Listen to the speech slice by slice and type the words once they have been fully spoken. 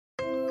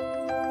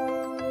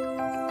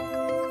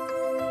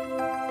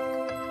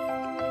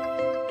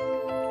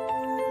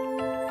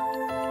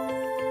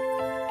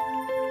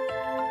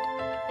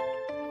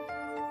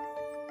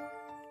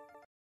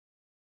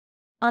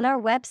On our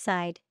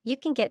website, you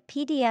can get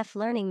PDF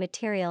learning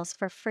materials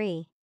for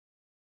free.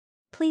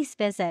 Please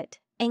visit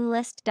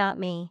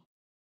englist.me.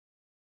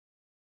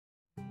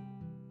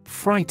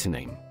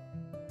 Frightening.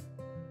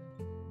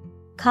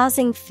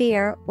 Causing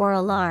fear or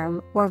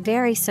alarm, or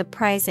very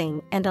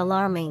surprising and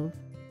alarming.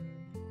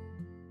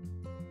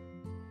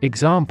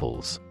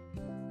 Examples: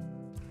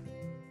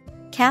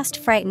 Cast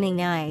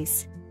frightening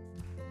eyes.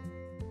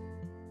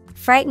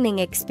 Frightening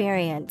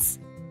experience.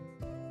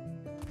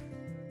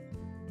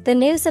 The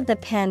news of the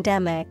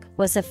pandemic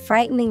was a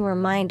frightening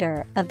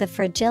reminder of the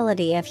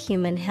fragility of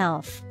human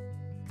health.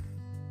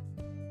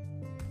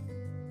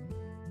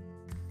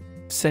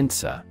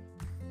 Censor.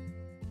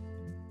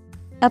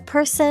 A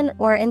person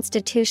or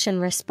institution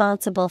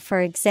responsible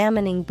for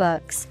examining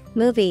books,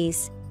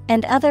 movies,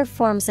 and other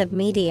forms of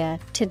media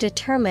to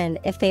determine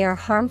if they are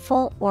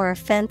harmful or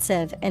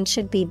offensive and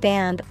should be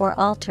banned or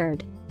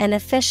altered, an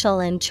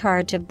official in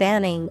charge of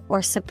banning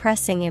or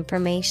suppressing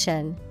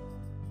information.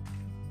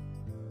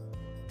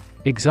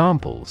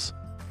 Examples: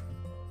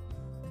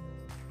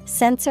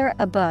 Censor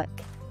a book.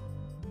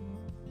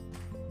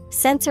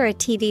 Censor a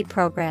TV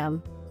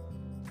program.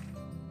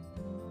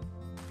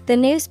 The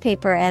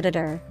newspaper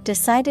editor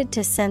decided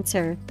to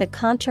censor the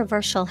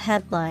controversial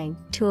headline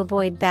to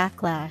avoid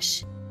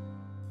backlash.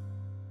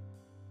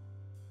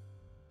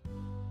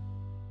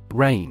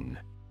 Rein.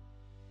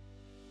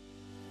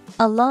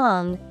 A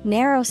long,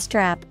 narrow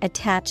strap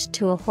attached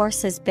to a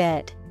horse's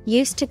bit,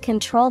 used to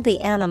control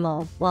the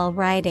animal while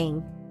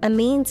riding, a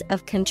means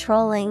of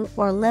controlling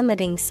or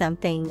limiting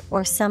something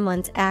or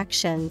someone's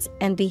actions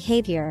and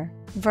behavior.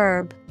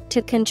 Verb,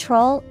 to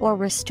control or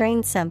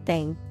restrain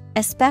something,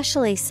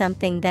 especially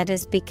something that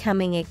is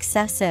becoming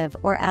excessive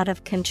or out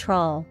of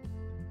control.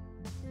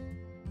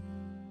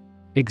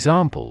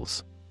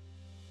 Examples: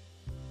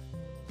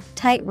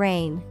 Tight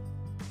rein.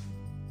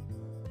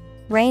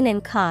 Rein in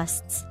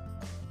costs.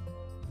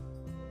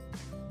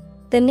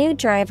 The new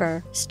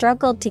driver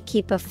struggled to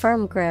keep a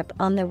firm grip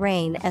on the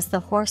rein as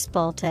the horse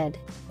bolted.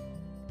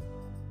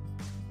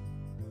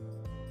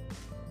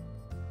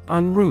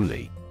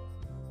 Unruly.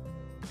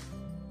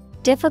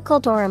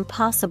 Difficult or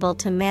impossible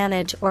to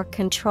manage or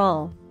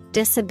control,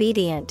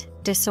 disobedient,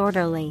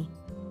 disorderly.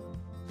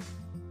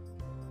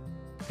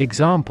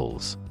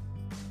 Examples: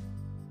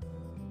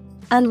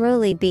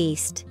 Unruly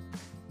beast.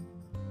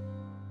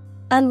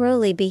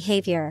 Unruly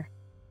behavior.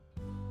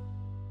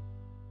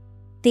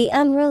 The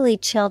unruly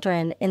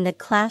children in the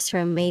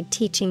classroom made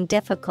teaching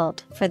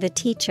difficult for the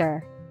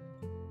teacher.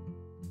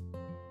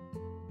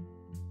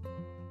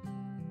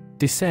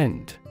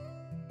 Descend.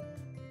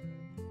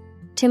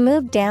 To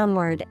move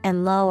downward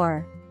and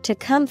lower, to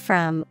come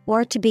from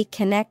or to be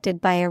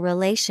connected by a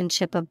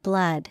relationship of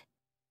blood.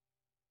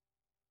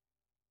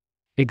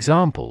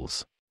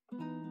 Examples: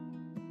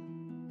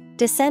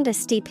 Descend a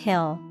steep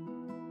hill.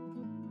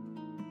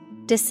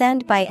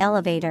 Descend by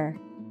elevator.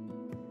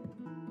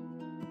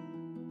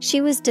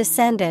 She was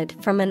descended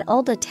from an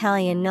old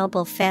Italian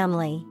noble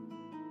family.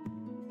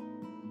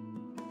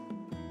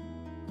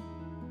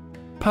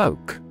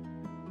 Poke.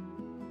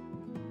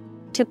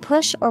 To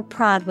push or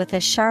prod with a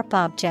sharp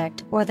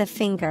object or the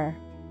finger.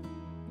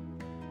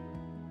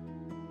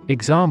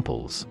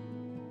 Examples: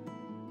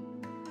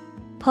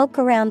 Poke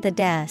around the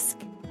desk.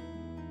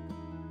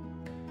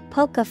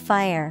 Poke a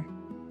fire.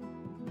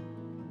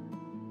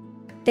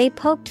 They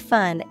poked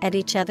fun at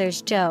each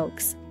other's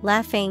jokes,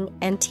 laughing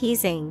and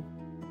teasing.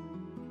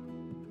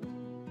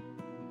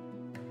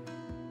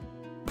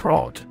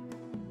 Prod.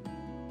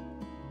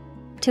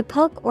 To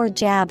poke or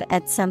jab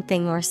at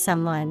something or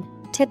someone,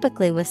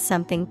 typically with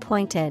something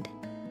pointed.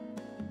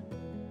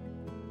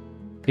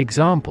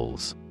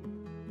 Examples: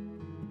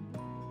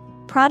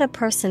 Prod a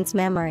person's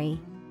memory.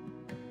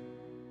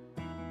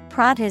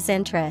 Prod his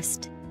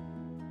interest.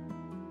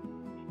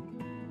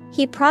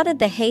 He prodded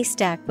the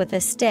haystack with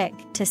a stick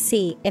to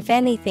see if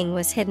anything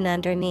was hidden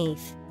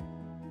underneath.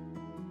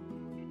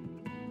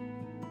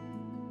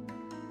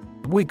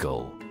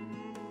 Wiggle.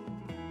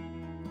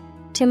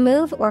 To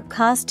move or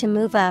cause to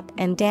move up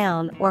and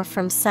down or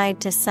from side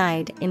to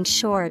side in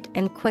short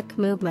and quick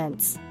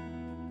movements.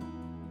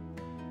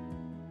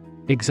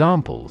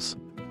 Examples: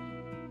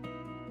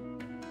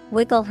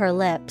 Wiggle her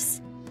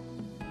lips.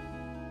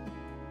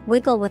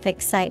 Wiggle with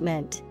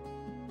excitement.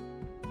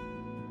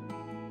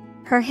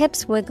 Her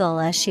hips wiggle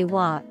as she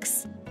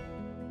walks.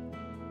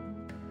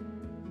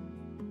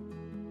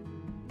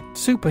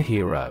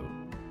 Superhero.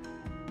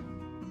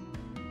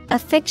 A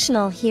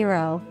fictional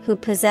hero who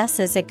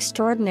possesses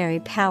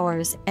extraordinary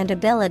powers and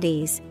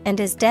abilities and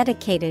is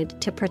dedicated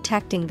to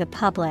protecting the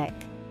public.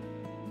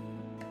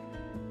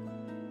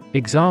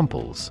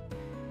 Examples: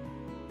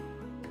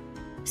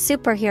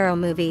 Superhero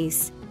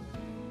movies.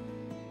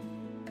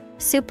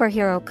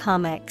 Superhero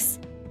comics.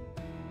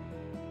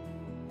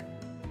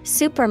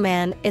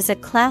 Superman is a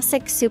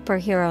classic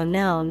superhero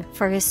known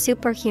for his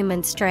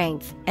superhuman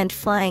strength and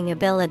flying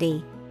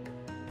ability.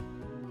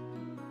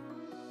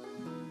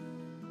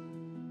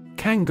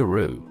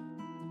 Kangaroo.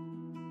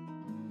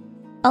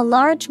 A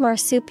large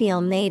marsupial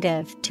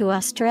native to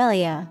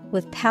Australia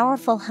with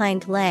powerful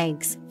hind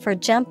legs for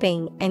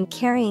jumping and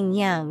carrying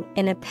young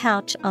in a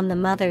pouch on the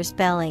mother's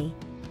belly.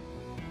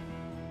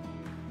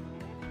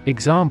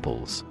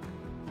 Examples: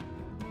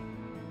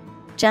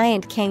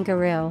 Giant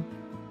kangaroo,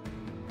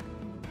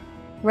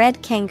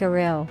 red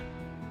kangaroo.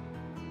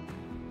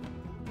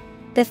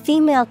 The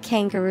female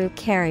kangaroo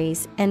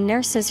carries and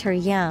nurses her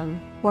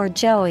young, or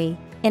joey,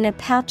 in a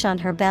pouch on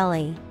her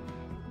belly.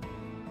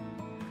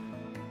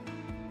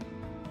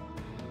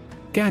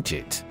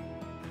 Gadget.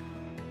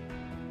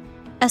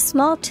 A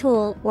small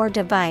tool or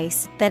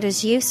device that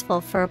is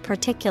useful for a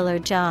particular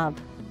job.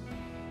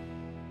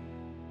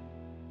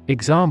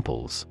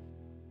 Examples: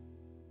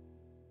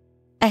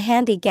 A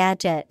handy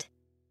gadget.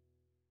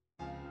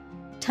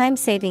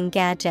 Time-saving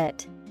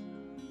gadget.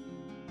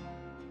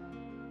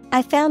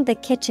 I found the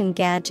kitchen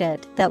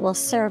gadget that will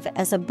serve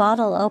as a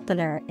bottle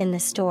opener in the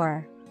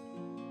store.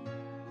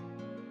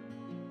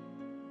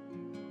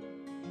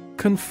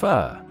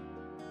 Confer.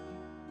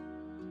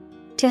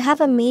 To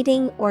have a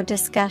meeting or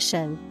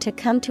discussion, to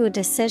come to a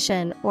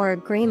decision or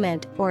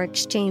agreement or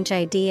exchange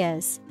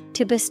ideas,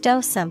 to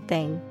bestow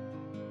something.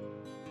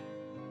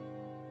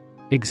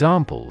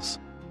 Examples: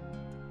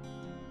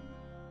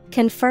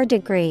 Confer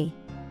degree.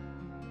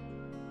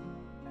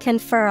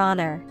 Confer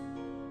honor.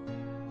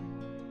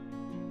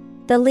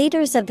 The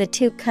leaders of the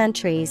two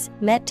countries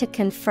met to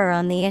confer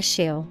on the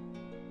issue.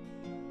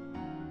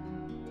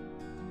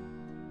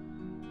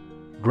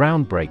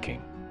 Groundbreaking.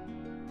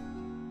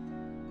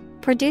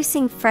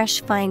 Producing fresh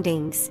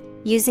findings,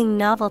 using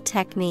novel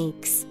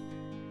techniques.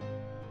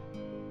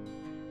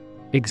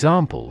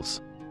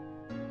 Examples: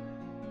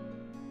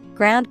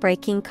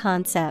 Groundbreaking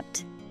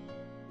concept.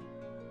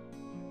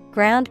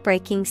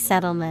 Groundbreaking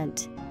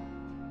settlement.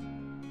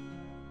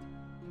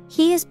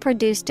 He has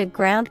produced a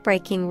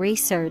groundbreaking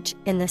research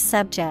in the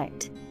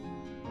subject.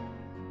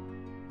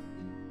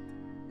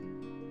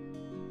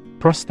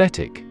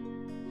 Prosthetic.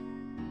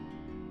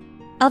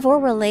 Of or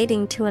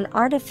relating to an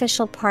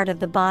artificial part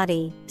of the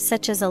body,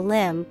 such as a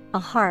limb, a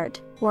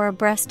heart, or a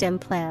breast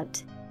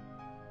implant.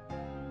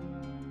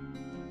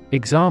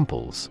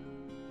 Examples: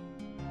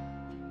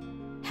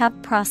 Have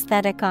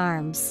prosthetic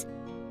arms.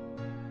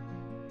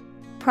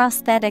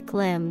 Prosthetic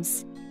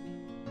limbs.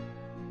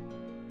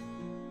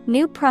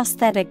 New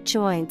prosthetic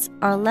joints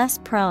are less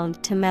prone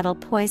to metal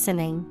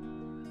poisoning.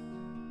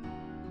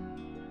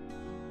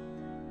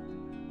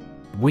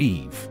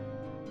 Weave.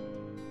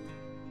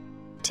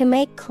 To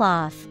make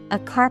cloth, a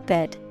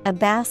carpet, a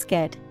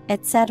basket,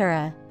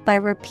 etc., by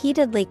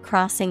repeatedly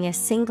crossing a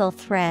single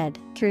thread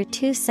through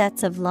two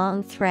sets of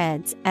long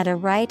threads at a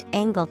right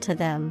angle to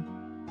them.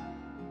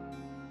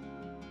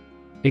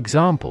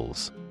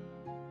 Examples: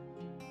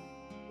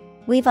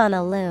 Weave on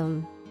a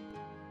loom.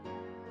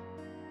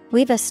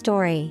 Weave a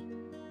story.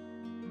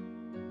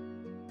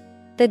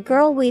 The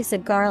girl weaves a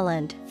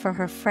garland for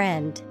her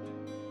friend.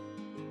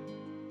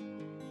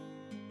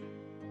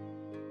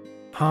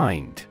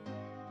 Hind.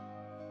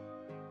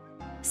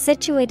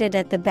 Situated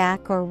at the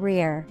back or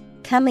rear,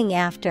 coming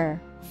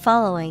after,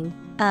 following,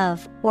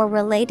 of, or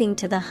relating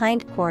to the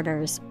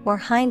hindquarters or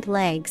hind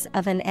legs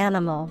of an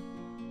animal.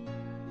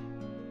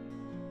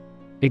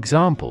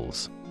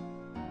 Examples: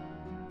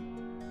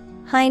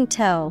 Hind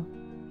toe.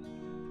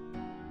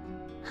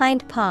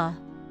 Hind paw.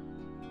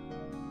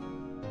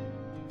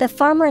 The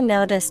farmer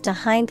noticed a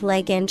hind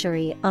leg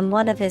injury on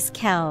one of his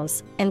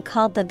cows and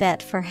called the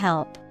vet for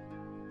help.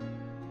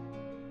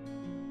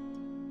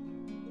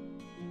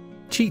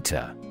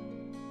 Cheetah.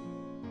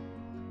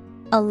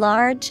 A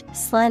large,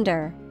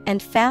 slender,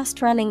 and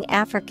fast-running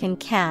African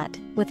cat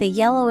with a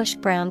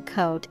yellowish-brown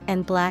coat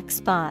and black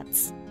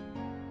spots.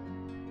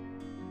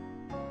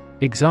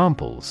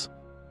 Examples: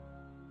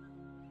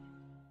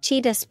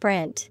 Cheetah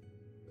sprint.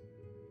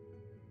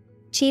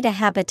 Cheetah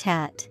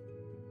habitat.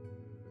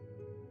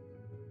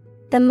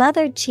 The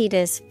mother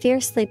cheetahs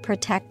fiercely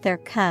protect their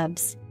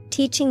cubs,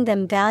 teaching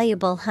them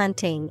valuable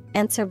hunting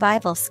and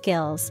survival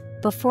skills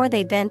before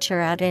they venture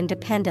out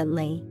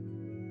independently.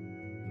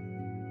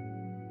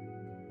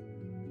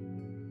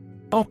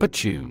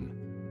 Opportune.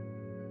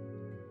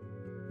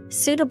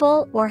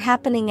 Suitable or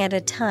happening at a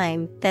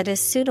time that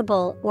is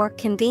suitable or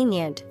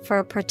convenient for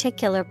a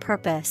particular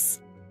purpose.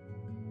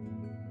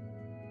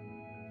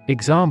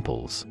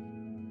 Examples: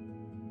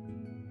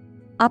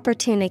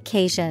 Opportune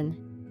occasion.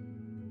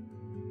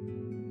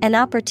 An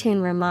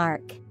opportune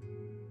remark.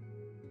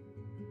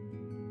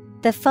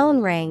 The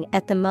phone rang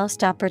at the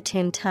most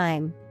opportune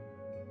time.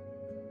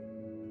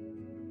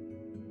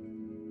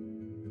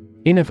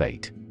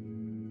 Innovate.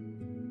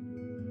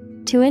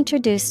 To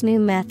introduce new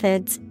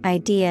methods,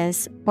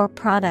 ideas, or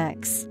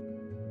products.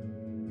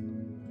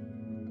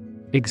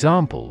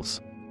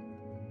 Examples: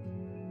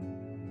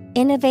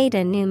 Innovate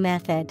a new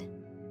method.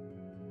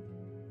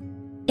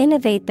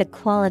 Innovate the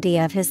quality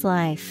of his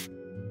life.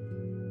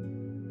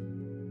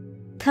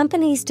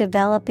 Companies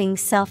developing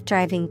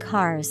self-driving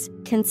cars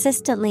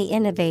consistently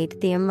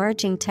innovate the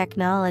emerging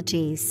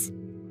technologies.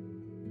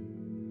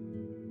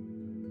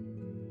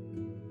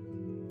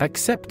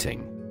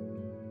 Accepting.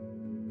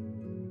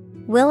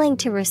 Willing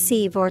to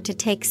receive or to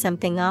take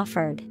something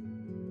offered.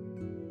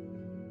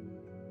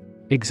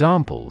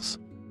 Examples: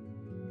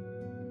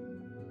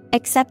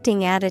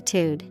 Accepting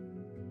attitude.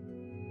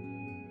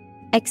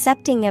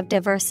 Accepting of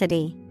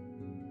diversity.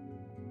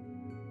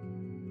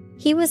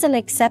 He was an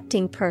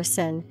accepting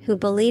person who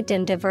believed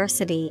in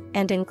diversity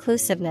and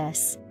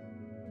inclusiveness.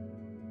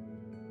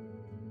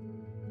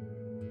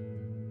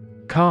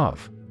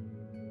 Carve.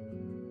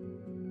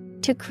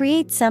 To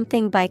create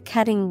something by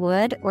cutting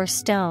wood or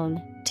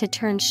stone, to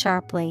turn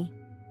sharply.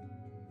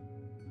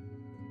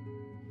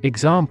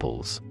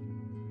 Examples: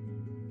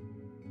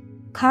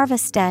 Carve a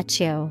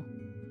statue.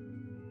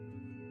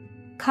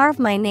 Carve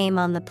my name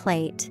on the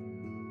plate.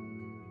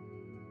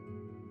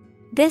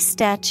 This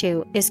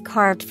statue is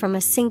carved from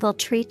a single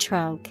tree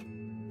trunk.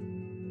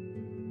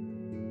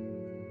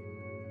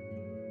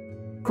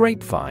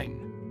 Grapevine.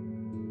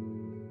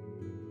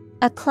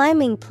 A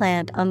climbing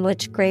plant on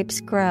which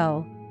grapes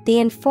grow, the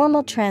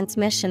informal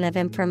transmission of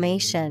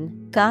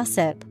information,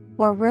 gossip,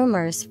 or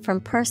rumors from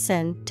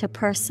person to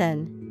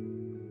person.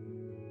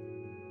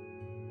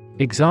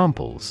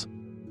 Examples: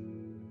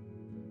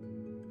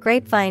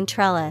 Grapevine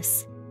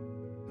trellis.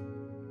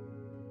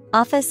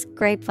 Office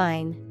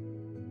grapevine.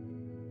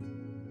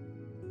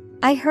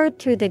 I heard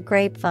through the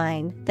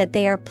grapevine that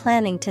they are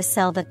planning to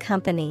sell the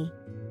company.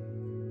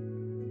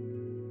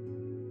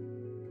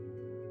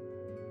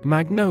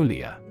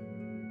 Magnolia.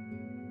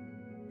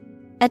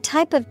 A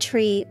type of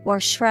tree or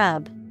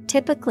shrub,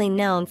 typically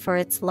known for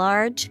its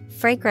large,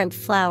 fragrant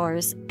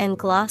flowers and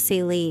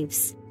glossy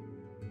leaves.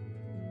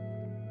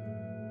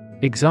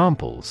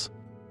 Examples: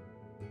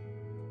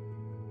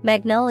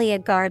 Magnolia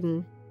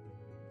garden.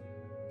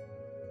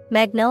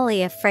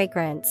 Magnolia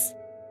fragrance.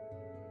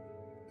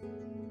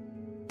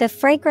 The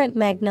fragrant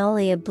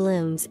magnolia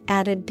blooms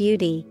added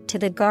beauty to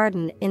the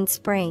garden in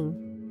spring.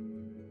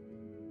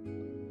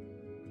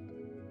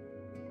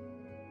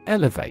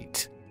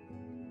 Elevate.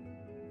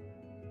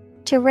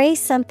 To raise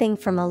something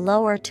from a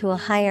lower to a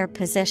higher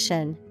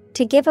position,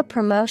 to give a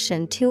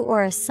promotion to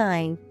or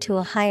assign to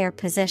a higher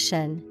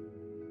position.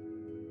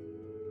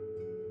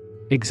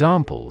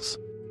 Examples: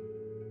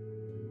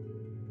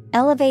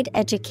 Elevate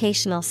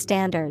educational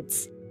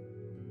standards.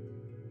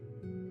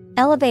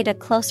 Elevate a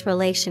close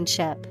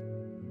relationship.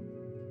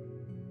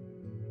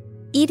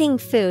 Eating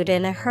food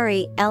in a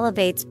hurry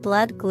elevates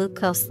blood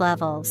glucose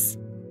levels.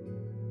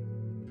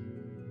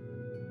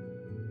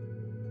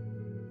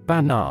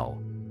 Banal.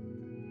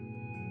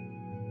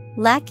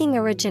 Lacking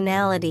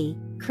originality,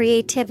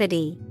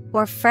 creativity,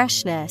 or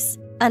freshness,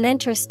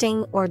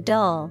 uninteresting or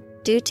dull,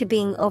 due to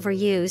being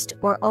overused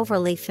or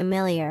overly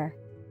familiar.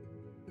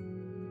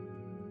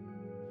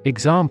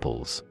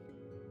 Examples: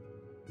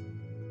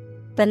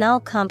 Banal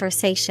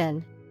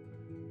conversation.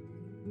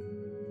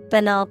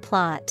 Banal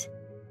plot.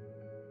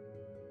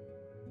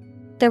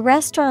 The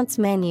restaurant's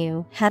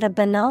menu had a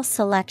banal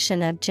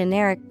selection of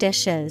generic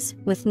dishes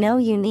with no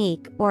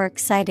unique or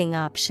exciting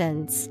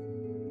options.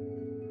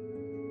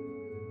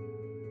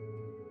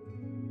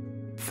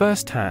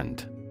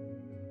 First-hand.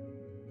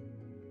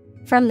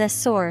 From the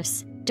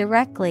source,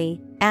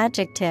 directly,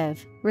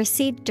 adjective,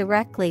 received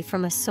directly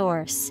from a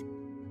source.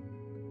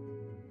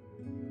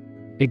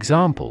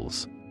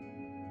 Examples: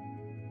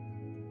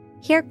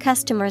 Hear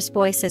customers'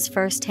 voices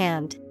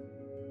firsthand.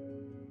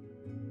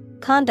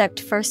 Conduct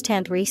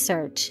first-hand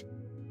research.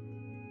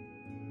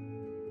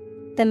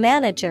 The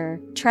manager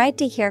tried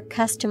to hear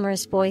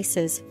customers'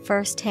 voices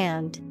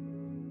firsthand.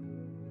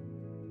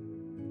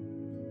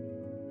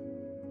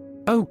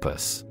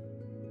 Opus.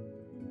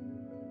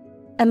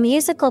 A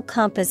musical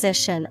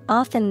composition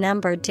often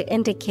numbered to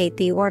indicate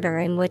the order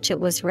in which it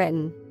was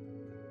written.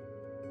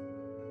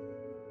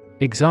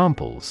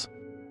 Examples: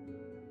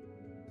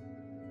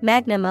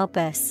 Magnum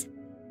opus.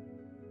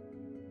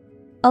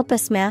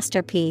 Opus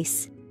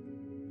masterpiece.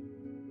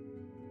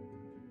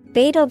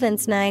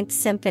 Beethoven's Ninth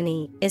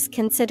Symphony is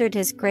considered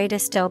his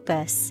greatest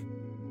opus.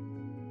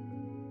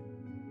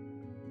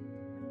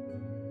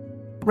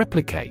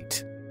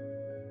 Replicate.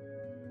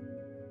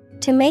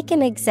 To make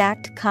an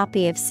exact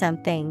copy of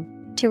something,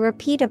 to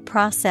repeat a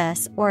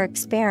process or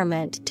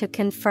experiment to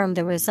confirm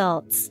the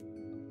results.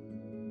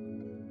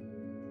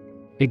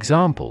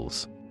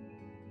 Examples: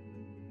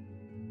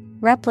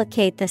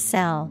 Replicate the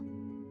cell.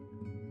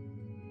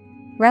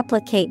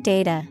 Replicate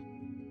data.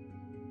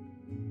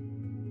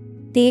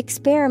 The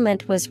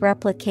experiment was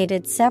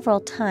replicated several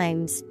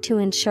times to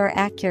ensure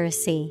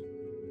accuracy.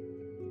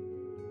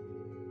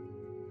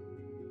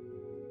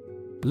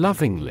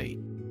 Lovingly.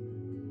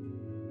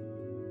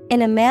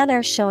 In a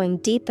manner showing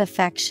deep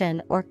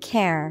affection or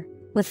care,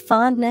 with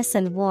fondness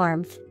and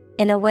warmth,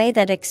 in a way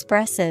that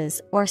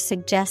expresses or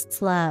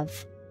suggests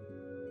love.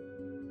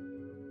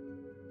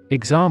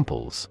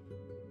 Examples: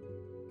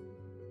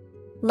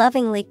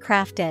 Lovingly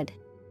crafted.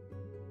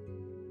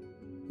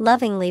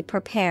 Lovingly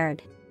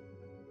prepared.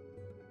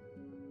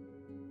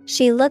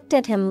 She looked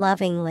at him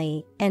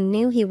lovingly and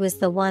knew he was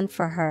the one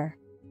for her.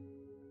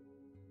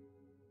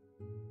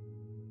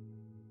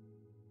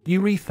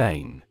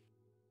 Urethane.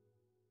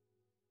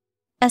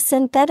 A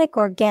synthetic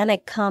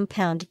organic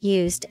compound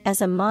used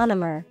as a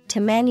monomer to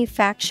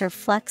manufacture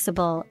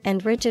flexible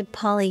and rigid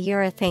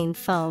polyurethane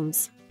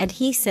foams,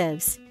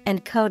 adhesives,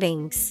 and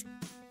coatings.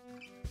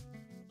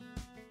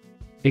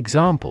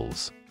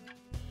 Examples: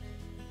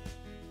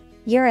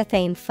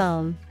 Urethane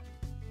foam,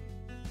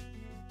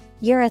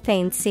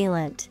 urethane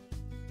sealant.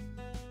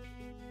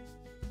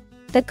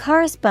 The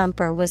car's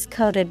bumper was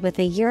coated with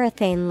a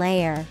urethane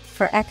layer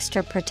for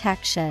extra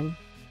protection.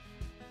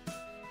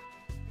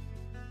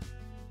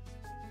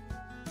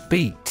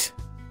 Beet.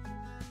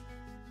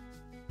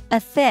 A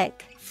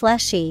thick,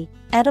 fleshy,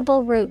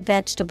 edible root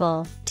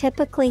vegetable,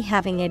 typically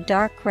having a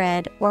dark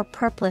red or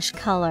purplish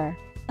color.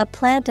 A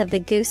plant of the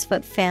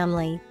goosefoot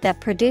family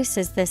that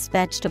produces this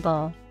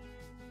vegetable.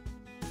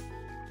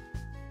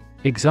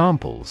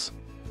 Examples: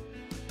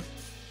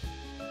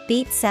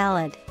 Beet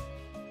salad,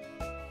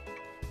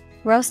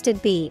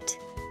 roasted beet.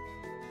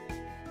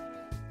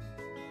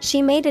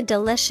 She made a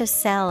delicious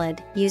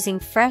salad using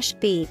fresh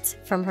beets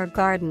from her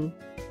garden.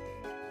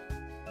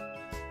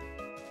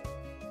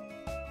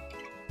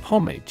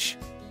 Homage.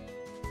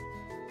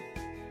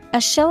 A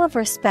show of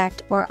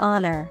respect or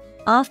honor,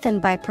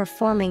 often by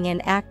performing an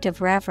act of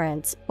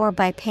reverence or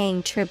by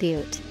paying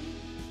tribute.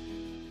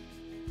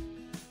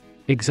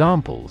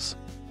 Examples: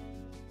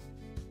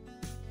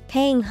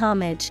 Paying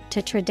homage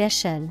to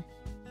tradition.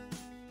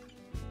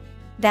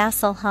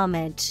 Vassal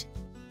homage.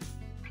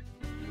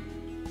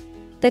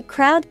 The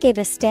crowd gave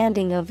a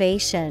standing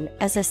ovation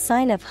as a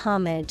sign of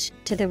homage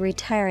to the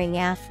retiring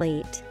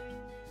athlete.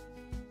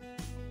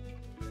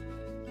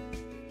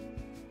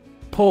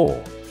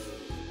 Paw.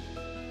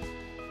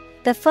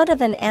 The foot of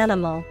an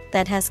animal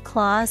that has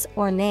claws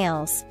or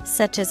nails,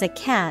 such as a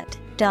cat,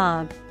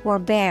 dog, or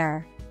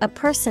bear. A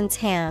person's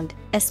hand,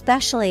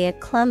 especially a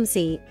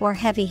clumsy or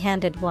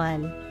heavy-handed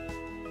one.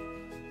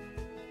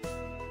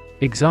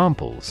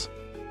 Examples: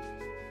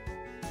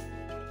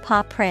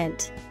 Paw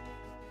print,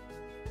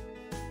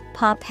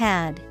 paw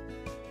pad.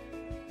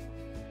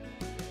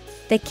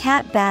 The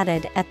cat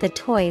batted at the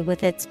toy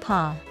with its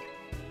paw.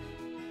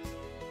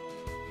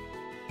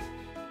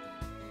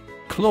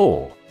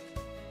 Claw.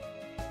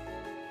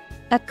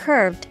 A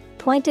curved,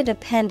 pointed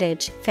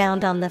appendage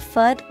found on the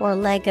foot or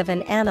leg of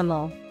an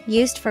animal,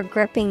 used for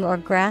gripping or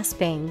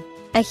grasping.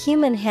 A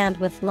human hand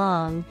with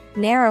long,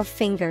 narrow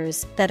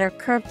fingers that are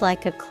curved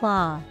like a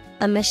claw.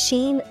 A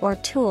machine or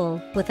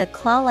tool with a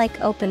claw-like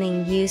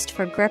opening used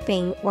for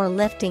gripping or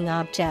lifting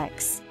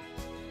objects.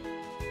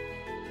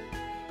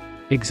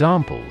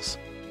 Examples: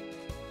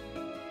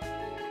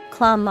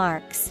 Claw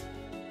marks,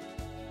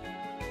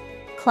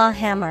 claw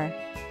hammer.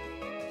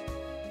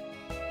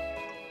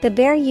 The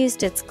bear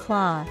used its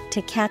claw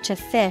to catch a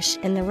fish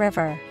in the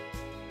river.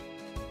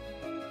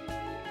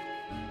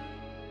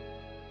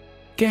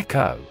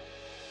 Gecko.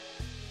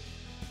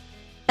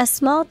 A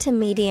small to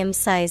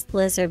medium-sized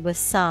lizard with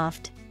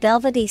soft,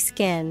 velvety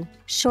skin,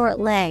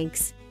 short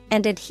legs,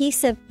 and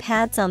adhesive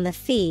pads on the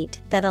feet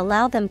that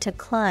allow them to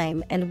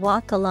climb and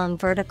walk along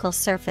vertical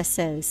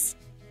surfaces.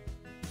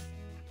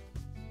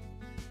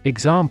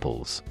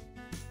 Examples: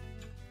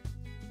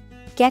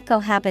 Gecko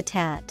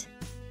habitat,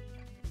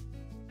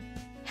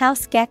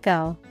 house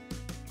gecko.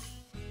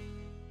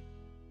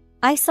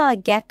 I saw a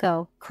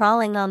gecko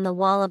crawling on the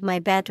wall of my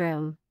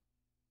bedroom.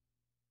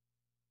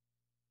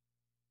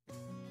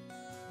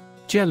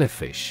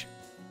 Jellyfish.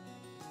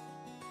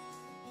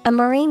 A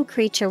marine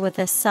creature with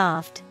a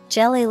soft,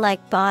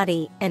 jelly-like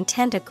body and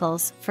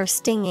tentacles for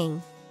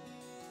stinging.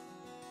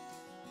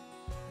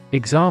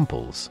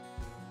 Examples: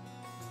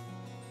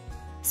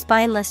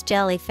 Spineless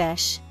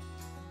jellyfish,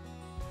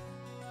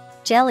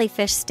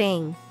 jellyfish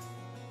sting.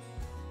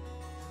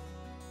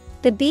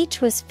 The beach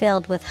was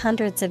filled with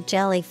hundreds of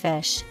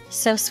jellyfish,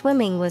 so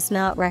swimming was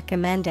not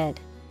recommended.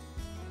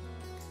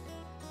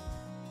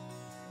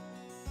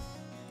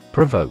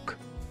 Provoke.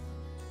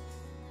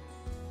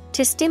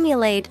 To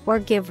stimulate or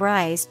give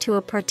rise to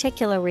a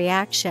particular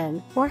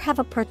reaction or have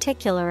a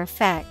particular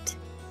effect.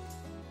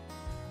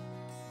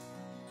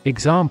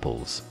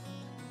 Examples: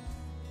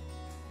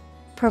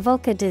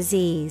 Provoke a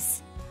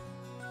disease,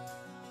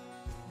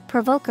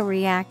 provoke a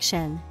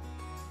reaction.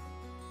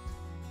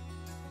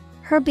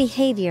 Her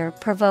behavior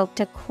provoked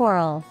a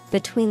quarrel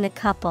between the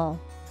couple.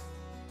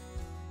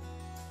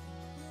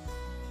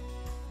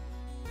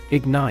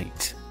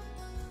 Ignite.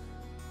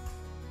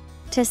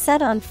 To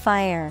set on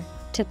fire,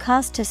 to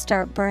cause to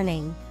start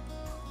burning.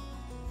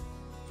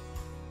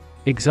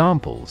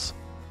 Examples: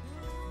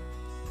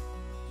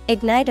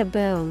 Ignite a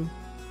boom,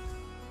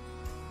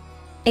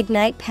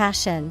 ignite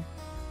passion.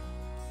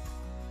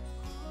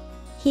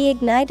 He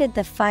ignited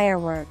the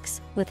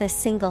fireworks with a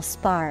single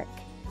spark.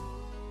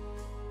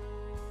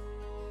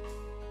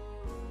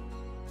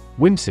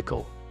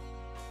 Whimsical.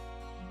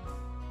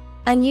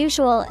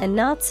 Unusual and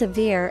not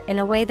severe in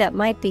a way that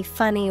might be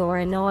funny or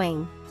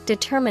annoying,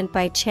 determined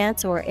by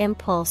chance or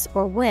impulse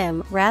or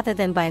whim rather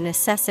than by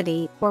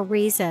necessity or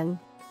reason.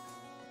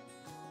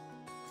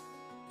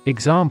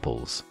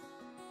 Examples: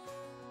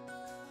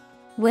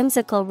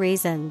 Whimsical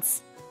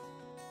reasons,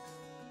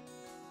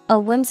 a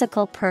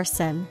whimsical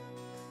person.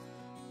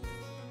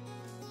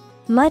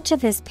 Much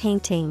of his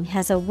painting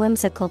has a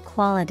whimsical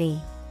quality.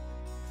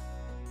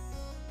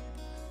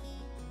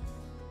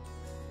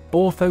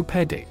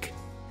 Orthopedic.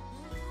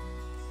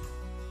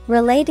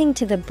 Relating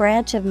to the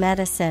branch of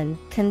medicine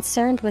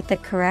concerned with the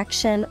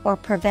correction or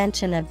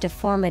prevention of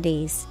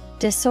deformities,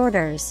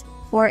 disorders,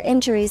 or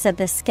injuries of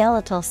the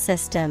skeletal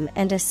system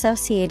and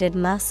associated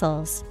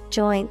muscles,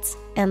 joints,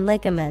 and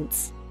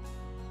ligaments.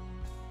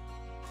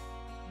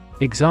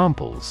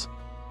 Examples: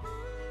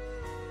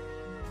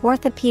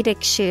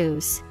 orthopedic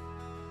shoes,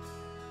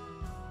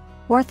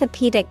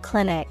 orthopedic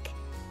clinic.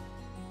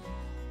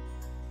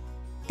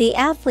 The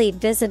athlete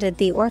visited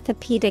the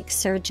orthopedic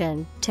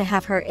surgeon to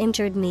have her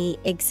injured knee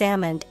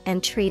examined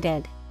and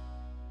treated.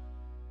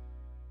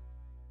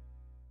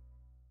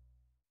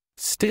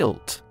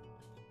 Stilt.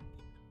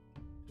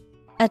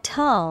 A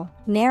tall,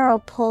 narrow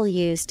pole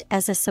used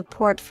as a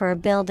support for a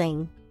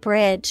building,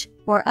 bridge,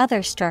 or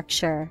other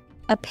structure.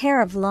 A pair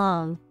of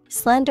long,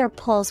 slender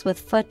poles with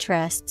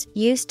footrests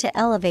used to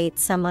elevate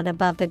someone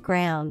above the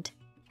ground.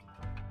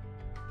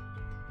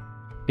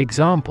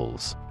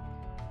 Examples: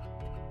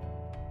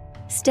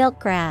 stilt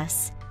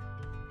grass,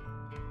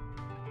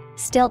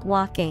 stilt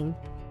walking.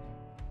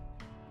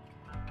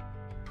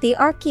 The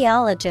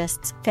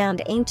archaeologists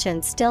found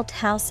ancient stilt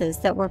houses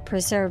that were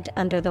preserved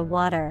under the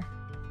water.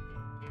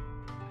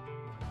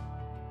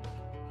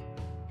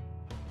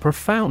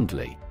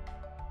 Profoundly.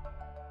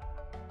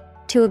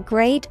 To a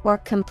great or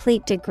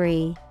complete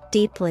degree,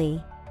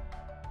 deeply.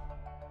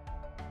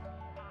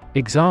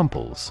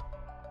 Examples: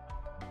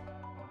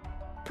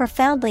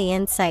 profoundly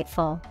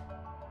insightful,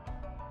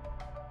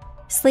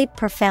 sleep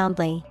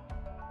profoundly.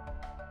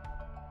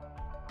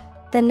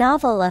 The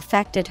novel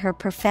affected her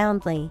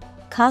profoundly,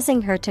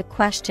 causing her to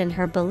question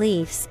her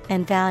beliefs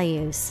and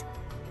values.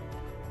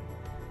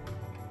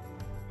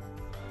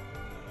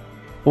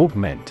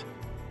 Augment.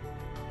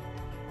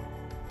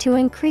 To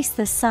increase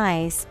the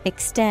size,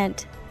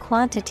 extent,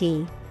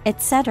 quantity,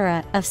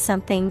 etc. of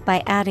something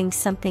by adding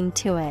something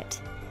to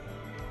it.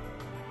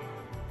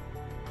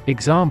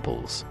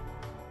 Examples: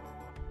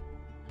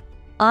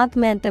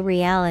 augment the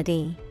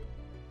reality,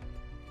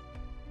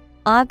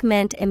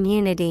 augment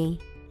immunity.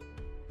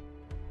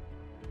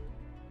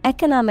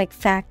 Economic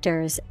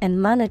factors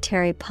and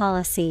monetary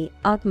policy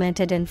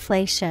augmented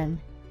inflation.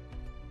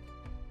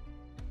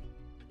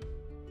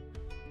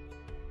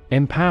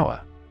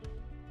 Empower.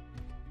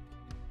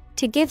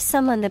 To give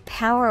someone the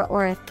power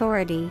or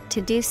authority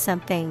to do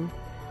something.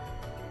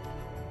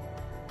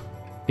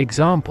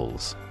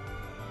 Examples: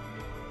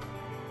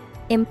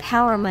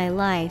 empower my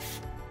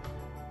life.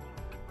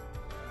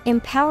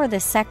 Empower the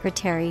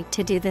secretary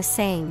to do the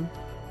same.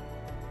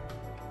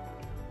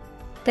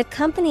 The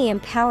company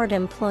empowered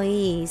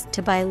employees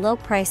to buy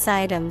low-price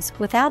items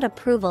without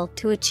approval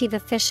to achieve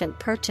efficient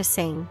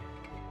purchasing.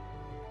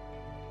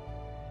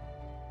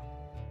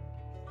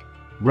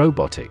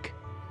 Robotic.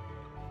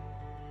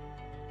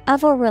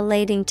 Of or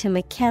relating to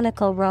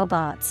mechanical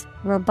robots,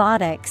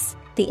 robotics,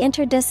 the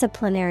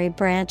interdisciplinary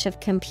branch of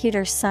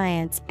computer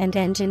science and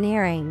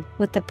engineering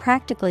with the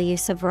practical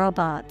use of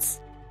robots.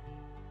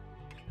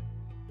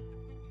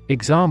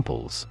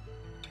 Examples: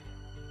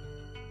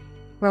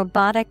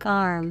 robotic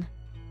arm,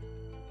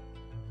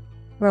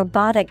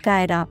 robotic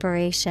guide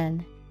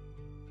operation.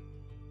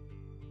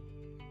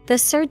 The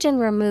surgeon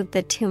removed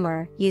the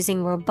tumor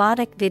using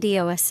robotic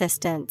video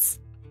assistance.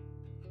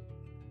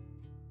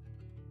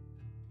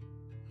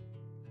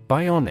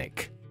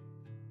 Bionic.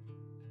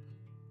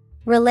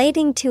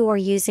 Relating to or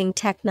using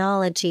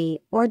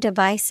technology or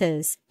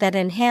devices that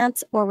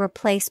enhance or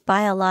replace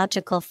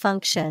biological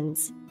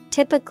functions,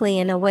 typically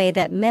in a way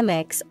that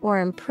mimics or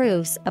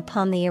improves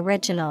upon the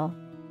original.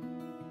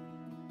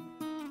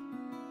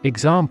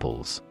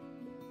 Examples: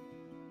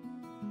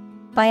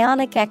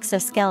 bionic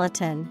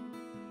exoskeleton,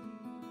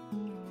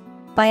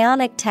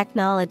 bionic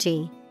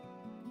technology.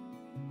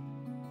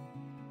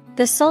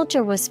 The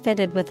soldier was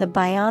fitted with a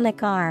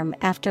bionic arm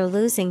after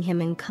losing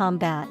him in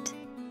combat.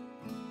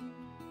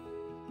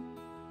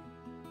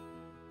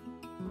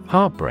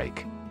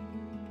 Heartbreak.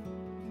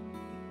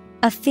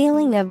 A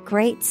feeling of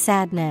great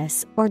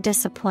sadness or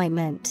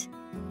disappointment.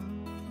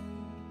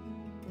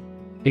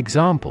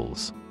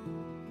 Examples: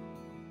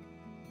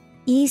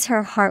 ease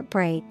her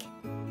heartbreak.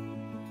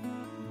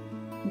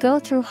 Go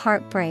through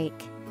heartbreak.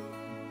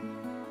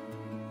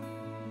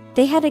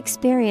 They had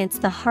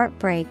experienced the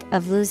heartbreak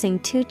of losing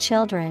 2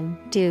 children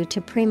due to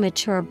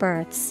premature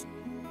births.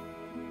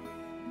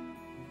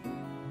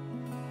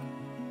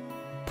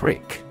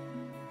 Prick.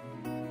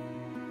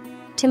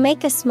 To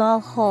make a small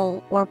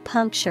hole or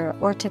puncture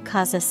or to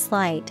cause a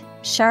slight,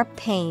 sharp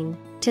pain,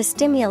 to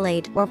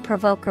stimulate or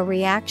provoke a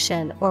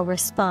reaction or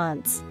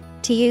response,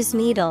 to use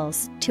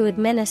needles to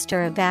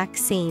administer a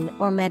vaccine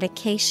or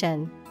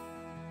medication.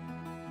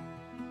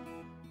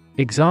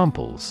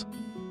 Examples: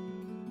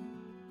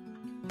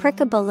 prick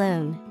a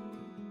balloon.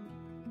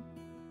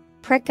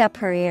 Prick up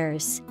her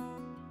ears.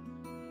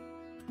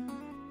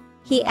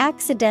 He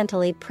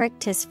accidentally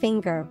pricked his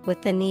finger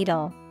with the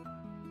needle.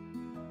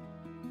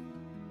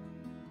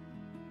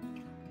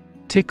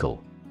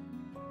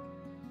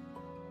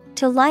 To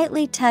To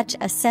lightly touch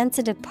a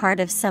sensitive part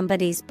of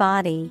somebody's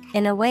body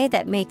in a way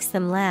that makes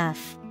them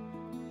laugh.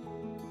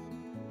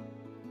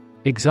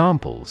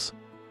 Examples: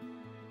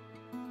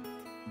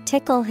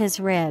 Tickle his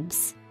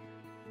ribs.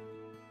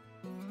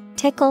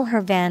 Tickle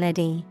her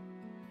vanity.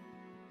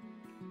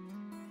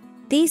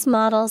 These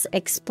models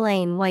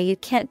explain why you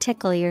can't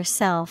tickle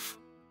yourself.